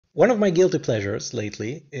One of my guilty pleasures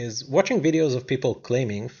lately is watching videos of people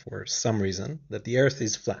claiming, for some reason, that the Earth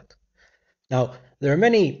is flat. Now, there are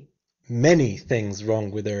many things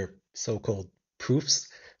wrong with their so-called proofs,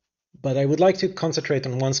 but I would like to concentrate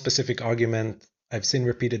on one specific argument I've seen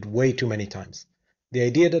repeated way too many times. The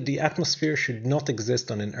idea that the atmosphere should not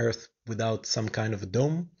exist on an Earth without some kind of a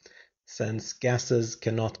dome, since gases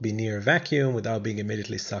cannot be near a vacuum without being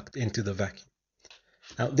immediately sucked into the vacuum.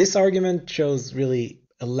 Now, this argument shows really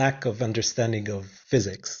a lack of understanding of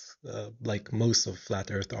physics, like most of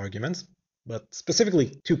flat Earth arguments, but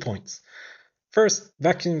specifically 2 points. First,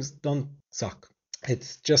 vacuums don't suck.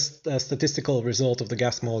 It's just a statistical result of the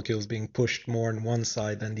gas molecules being pushed more on one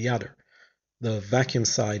side than the other. The vacuum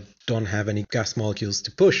side don't have any gas molecules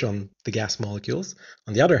to push on the gas molecules.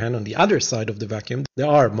 On the other hand, on the other side of the vacuum,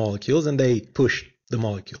 there are molecules and they push the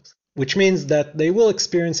molecules, which means that they will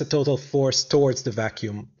experience a total force towards the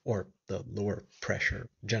vacuum or the lower pressure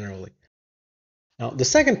generally. Now, the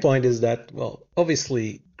second point is that, well,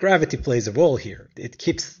 obviously gravity plays a role here. It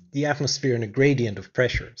keeps the atmosphere in a gradient of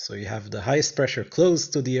pressure. So you have the highest pressure close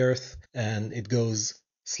to the Earth and it goes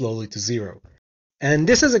slowly to zero. And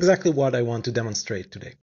this is exactly what I want to demonstrate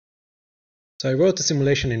today. So I wrote a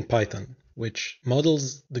simulation in Python, which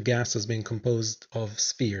models the gas as being composed of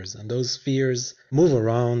spheres. And those spheres move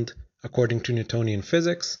around according to Newtonian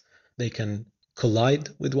physics. They can collide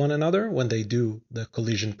with one another. When they do, the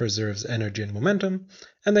collision preserves energy and momentum.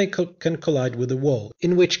 And they can collide with a wall,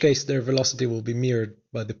 in which case their velocity will be mirrored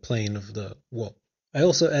by the plane of the wall. I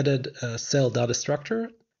also added a cell data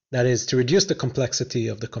structure, that is to reduce the complexity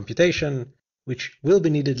of the computation, which will be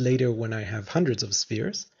needed later when I have hundreds of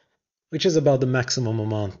spheres, which is about the maximum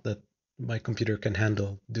amount that my computer can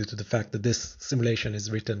handle due to the fact that this simulation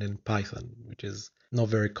is written in Python, which is not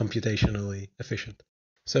very computationally efficient.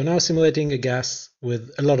 So now simulating a gas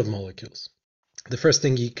with a lot of molecules. The first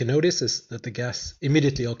thing you can notice is that the gas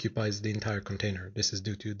immediately occupies the entire container. This is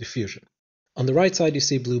due to diffusion. On the right side, you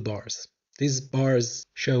see blue bars. These bars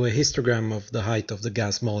show a histogram of the height of the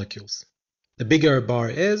gas molecules. The bigger a bar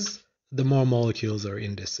is, the more molecules are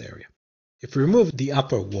in this area. If we remove the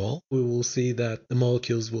upper wall, we will see that the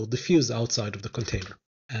molecules will diffuse outside of the container,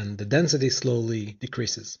 and the density slowly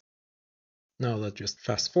decreases. Now let's just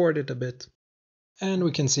fast forward it a bit, and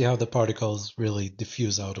we can see how the particles really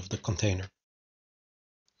diffuse out of the container.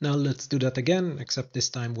 Now let's do that again, except this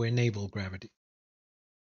time we enable gravity.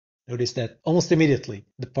 Notice that almost immediately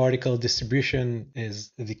the particle distribution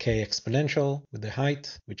is a decay exponential with the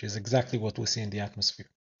height, which is exactly what we see in the atmosphere.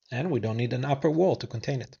 And we don't need an upper wall to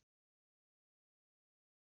contain it.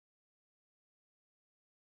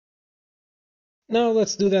 Now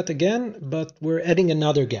let's do that again, but we're adding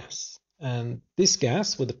another gas. And this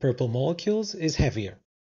gas with the purple molecules is heavier.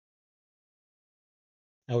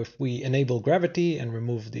 Now if we enable gravity and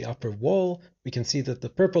remove the upper wall, we can see that the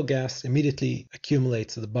purple gas immediately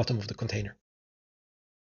accumulates at the bottom of the container.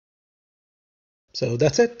 So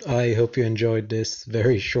that's it. I hope you enjoyed this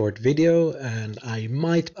very short video, and I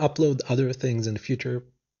might upload other things in the future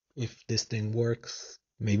if this thing works.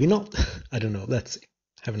 Maybe not. I don't know. Let's see.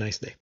 Have a nice day.